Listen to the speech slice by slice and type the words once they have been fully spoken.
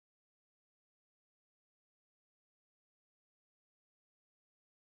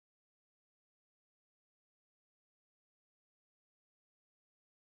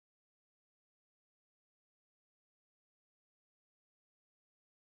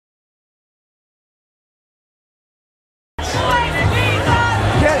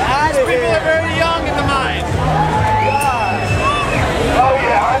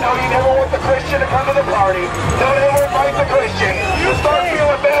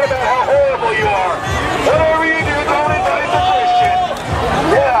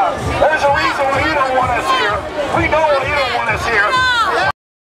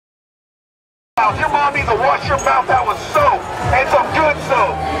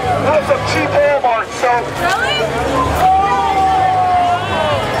That's some cheap Walmart soap. Really?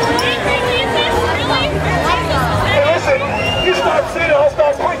 Hey, listen, you start sinning, I'll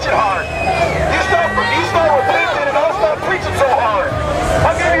start preaching hard. You start repenting, and I'll start preaching so hard.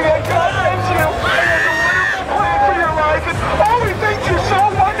 I'll give you that God loves you, and there's a wonderful plan for your life, and oh, he thinks you're so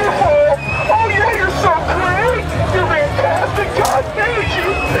wonderful. Oh yeah, you're so great. You're fantastic. God made you.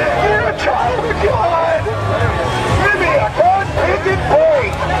 You're a child of God. Give me a God-picked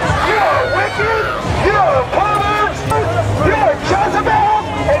boy. You're wicked. You're a pervert. You're a Jezebel,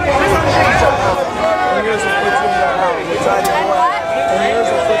 and you hate Jesus. And here's a put you in the hell. It's on your way. And here's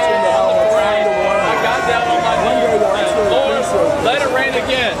a put you in the hell. It's time to warn you. I got that on my One day you'll actually appreciate it. Let it rain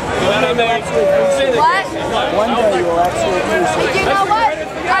again. One day you'll actually appreciate it. What? One day you'll actually appreciate it. You know what?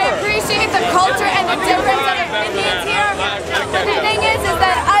 I appreciate the culture and the difference that it means here. But the thing is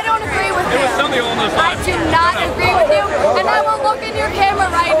that I don't agree with you. I do not agree with you. And I will look in your camera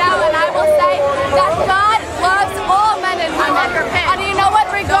right now and I will say that God loves all men and women. And you know what?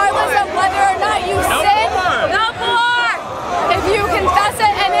 Regardless of whether or not you sin, no more. If you confess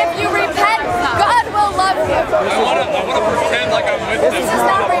it and if you repent, God will love you. I want to pretend like I'm with them. This is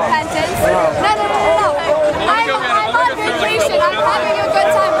not repentance. No. I'm on vacation. I'm having a good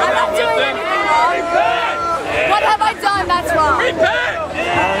time. I'm not doing anything wrong. What have I done that's wrong? I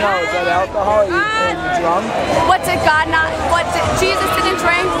don't know, is that alcohol? Are you drunk? What did God not? What did Jesus didn't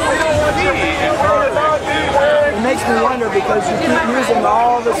drink? It makes me wonder because you keep using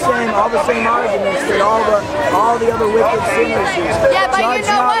all the same arguments that all the other wicked sinners use. Yeah, but you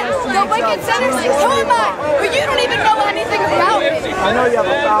know what? The wicked sinners, who am I? Well, you don't even know anything about me. I know you have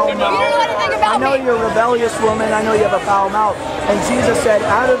a foul You mouth. don't know anything about I know me. you're a rebellious woman. I know you have a foul mouth. And Jesus said,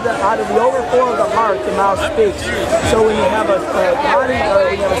 out of the overflow of the heart, the mouth speaks. So when you have a potty, or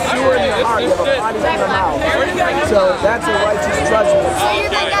when you have a sewer in your heart, you have a potty in your mouth. So that's a righteous judgment. So you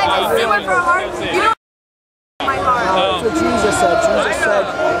think I have a sewer for a heart? You don't know my heart. That's what Jesus said. Jesus said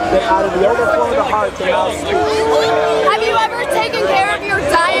that out of the overflow of the heart, the mouth speaks. Have you ever taken care of your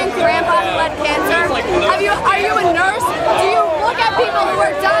dying grandpa who had cancer? Are you a nurse? Do you look at people who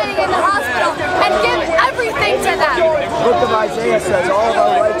are dying in the hospital and give everything to them? The book of Isaiah says all of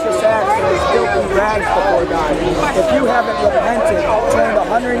our righteous acts are as filthy rags before God. If you haven't repented, turned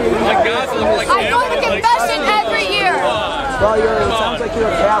 180 degrees from your I go to confession every year. well, it sounds like you're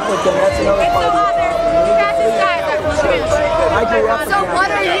a Catholic, and that's another part of it. I grew up So what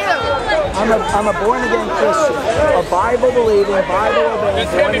are you? I'm a born-again Christian, a Bible-believing, Bible-obeying,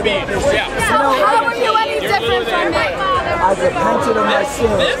 born-again Christian. So how are you any different from me? I've repented of my sins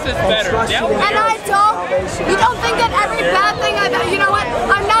and trusted in And I salvation. you don't think that every bad thing I've done, you know what?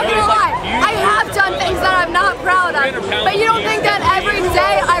 I'm not gonna lie. I have done things that I'm not proud of. But you don't think that every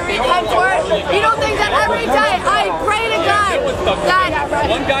day I repent for it? You don't think that every day I pray to God that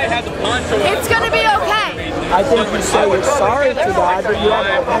One guy had the poncho. it's gonna be okay? I think you say you're sorry to God, but you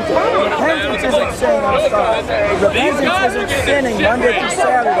haven't repented. Repentance isn't saying I'm sorry. Repentance isn't sinning Monday through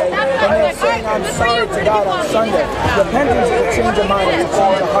Saturday and then saying I'm sorry to God on Sunday. Repentance is a change of mind, it's a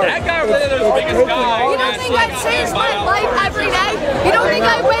change of heart. That guy over there, the biggest guy. You don't think I change my life every day? You don't think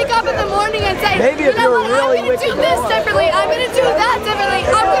I wake up in the morning and say, Maybe if you know you're what, really I'm gonna do wicked, this differently, I'm gonna do that differently,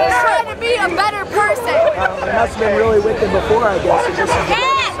 I'm gonna try to be a better person. It must have been really wicked before, I guess. It just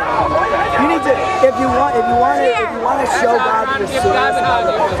you need to, if you want to show God that you're serious about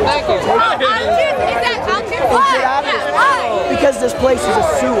repentance, because this place is a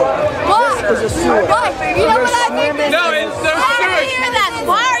sewer. This is a sewer. Why? You know what I think? No, it's no Why are you here then?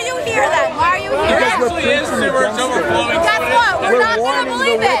 Why are you here then? Why are you here? There actually is sewers overflowing. Guess what? We're not gonna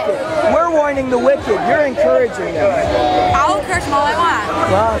believe it. We're warning the wicked. You're encouraging them. I'll encourage them all I want.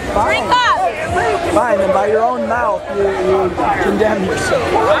 Well, fine. Drink up. Fine, and by your own mouth, you condemn yourself.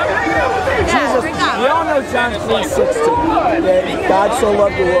 Jesus, we all know John 3:16. That God so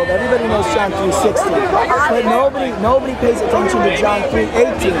loved the world. Everybody knows John 3:16. But nobody pays attention to John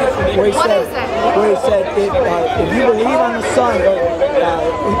 3:18, where he said, if you believe on the Son,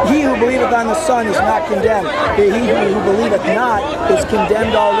 he who believeth on the Son is not condemned. He who believeth not is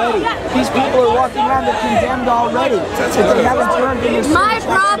condemned already. These people are walking around, they're condemned already. If they haven't turned in My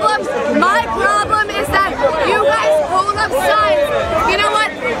problem is that you guys hold up signs. You know what?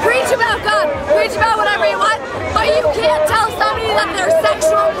 Preach about God. Preach about whatever you want. But you can't tell somebody that their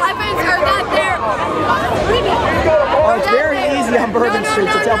sexual preference or that they're... Oh, it's very easy on Bourbon Street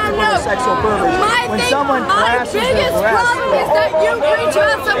to tell people they're sexual perverts. My biggest problem is that you preach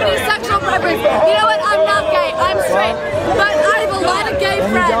about somebody's sexual preference. You know what? I'm not gay. I'm straight. But I have a lot of gay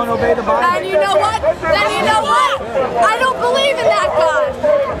friends. You don't obey the Bible. And you know what? Then you know what? I don't believe in that God.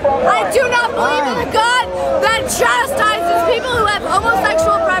 I do not believe in a God that chastises people who have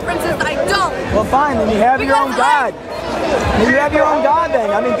homosexual preference. Well, fine, then you have your own God. You have your own God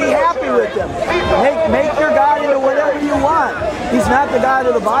then. I mean, be happy with him. Make your God into whatever you want. He's not the God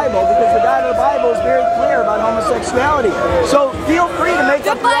of the Bible, because the God of the Bible is very clear about homosexuality. So feel free to make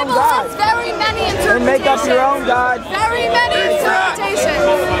up your own God. The Bible says very many interpretations. And make up your own God. Very many interpretations.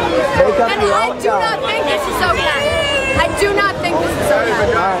 Make up your own I do not think this is okay. I do not think this is okay.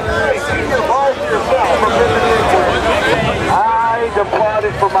 I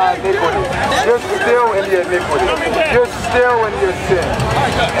departed from my iniquity. You're still in your iniquity. You're still in your sin.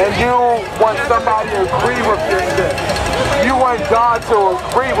 And you want somebody to agree with your sin. You want God to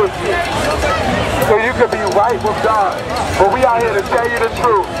agree with you, so you can be right with God. But we are here to tell you the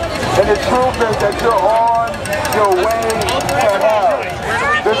truth. And the truth is that you're on your way to hell.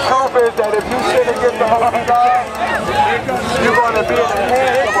 The truth is that if you sin against the holy God, you're going to be in the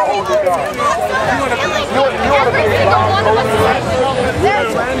hands of a holy God. You want to be in God's holy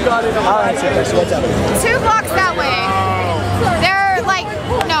hands. I'll answer this. What's up? 2 blocks that way. They're like,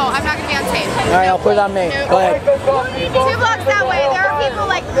 no, I'm not going to be on tape. All right, I'll put it on me. Go ahead. 2 blocks that way, there are people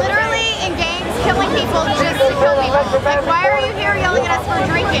like literally in gangs killing people just to kill people. Like, why are you here yelling at us for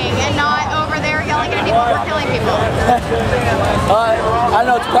drinking and not over there yelling at people for killing people? I don't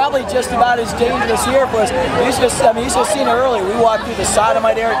know, it's probably just about as dangerous here for us. You should have seen it earlier. We walked through the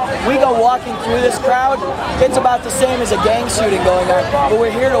Sodomite area. We go walking through this crowd, it's about the same as a gang shooting going on. But we're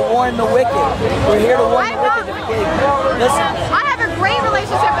here to warn the wicked. We're here to warn the wicked. Listen. I have a great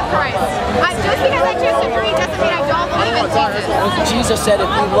relationship with Christ. Just because I choose to drink doesn't mean I don't believe in Jesus. Jesus said, if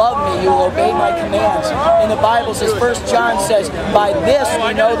you love me, you will obey my commands. And the Bible says, 1 John says, by this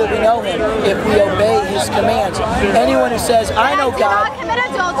we know that we know him, if we obey his commands. Anyone who says, I know God. I do not commit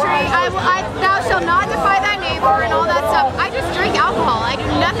adultery, thou shalt not defy thy neighbor, and all that stuff. I just drink alcohol. I do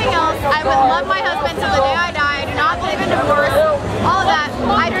nothing else. I would love my husband till the day I die. I do not believe in divorce. All of that.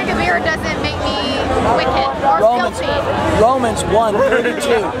 I drink a beer doesn't make me wicked or guilty. Romans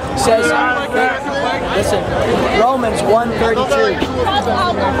 1:32 says, listen, Romans 1:32.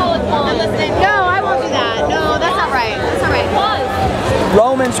 No, I won't do that. No, that's not right. That's not right.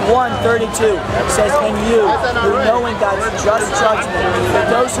 Romans 1:32 says, and you, who knowing God's just judgment, that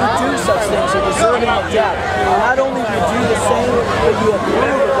those who do such things are deserving of death, not only do you do the same, but you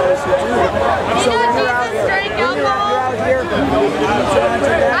approve of those who do them. So when you're out here,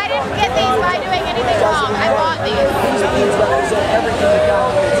 I didn't get these by doing anything wrong. I bought these. These beads represent everything that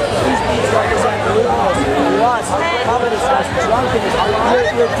God hates. These beads represent lewdness, lust, covetousness, drunkenness.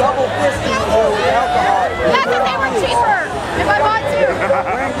 You're double fisting here with alcohol. That's if they were cheaper. If I bought 2.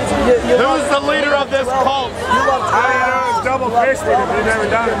 Who's the leader of this cult? You love double fisted if you've never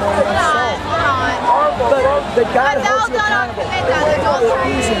done it. But God holds you accountable.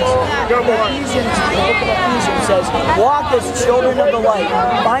 Ephesians says, walk as children of the light,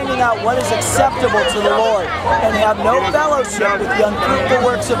 finding out what is acceptable to the Lord, and have no fellowship with the unfruitful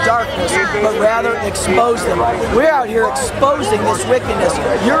works of darkness, but rather expose them. We're out here exposing this wickedness.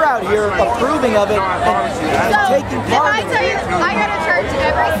 You're out here approving of it and taking part in it. I go to church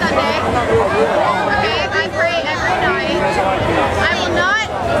every Sunday. Okay, I pray every night.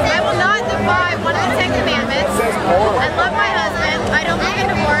 I will not defy one of the 10 commandments. I love my husband. I don't believe in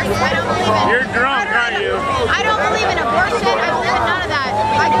divorce. I don't believe in. You're drunk, aren't you? I don't believe in abortion. I believe in none of that.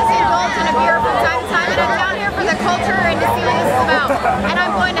 I just indulge in a beer from time to time, and I'm down here for the culture and to see what this is about. And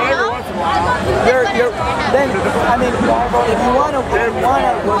I'm going to hell. Then, I mean, if you want to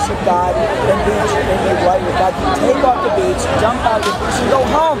worship God and be right with God, take off the boots, jump out of the boots, and go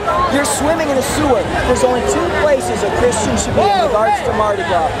home. You're swimming in a sewer. There's only 2 places a Christian should be in regards to Mardi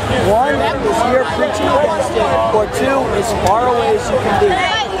Gras. 1 is here preaching against it, or 2 as far away as you can be.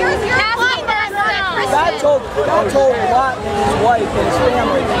 God told Lot and his wife and his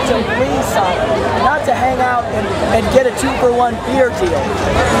family to flee Sodom, not to hang out and get a 2-for-1 beer deal.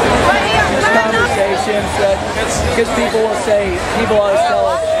 This conversation, because people always tell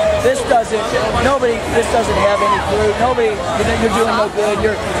us, this doesn't have any fruit. You're doing no good.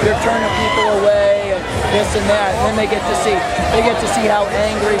 You're turning people away, and this and that. And then they get to see how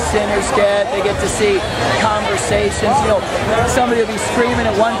angry sinners get. They get to see conversations. Somebody will be screaming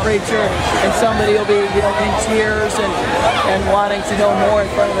at one preacher, and somebody will be, in tears and wanting to know more in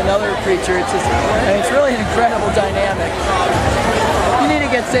front of another preacher. It's really an incredible dynamic. You need to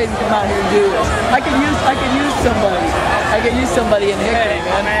get saved and come out here and do this. I could use somebody. I could use somebody in Hickory,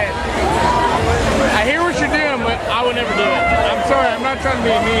 man. I hear what you're doing, but I would never do it. I'm sorry, I'm not trying to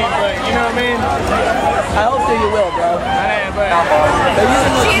be mean, but you know what I mean? I hope that you will, bro. I am, but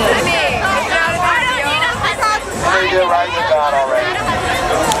She's with me. You're right with God already.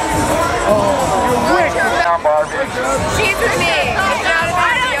 you're wicked. Now, Marvin. She's with me.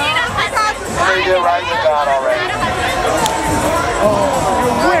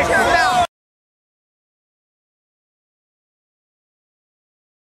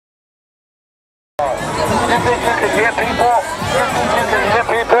 think you can hit people? You think you can hit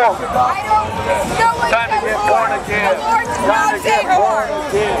people? I don't know what Time to get born again. Time to get born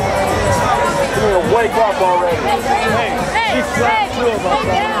again. You need to wake up already. Hey,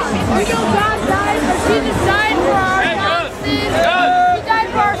 you know God died, or Jesus died for our sins. He died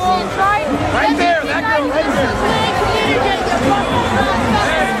for our sins, right? Right there, that girl right there. Communicate the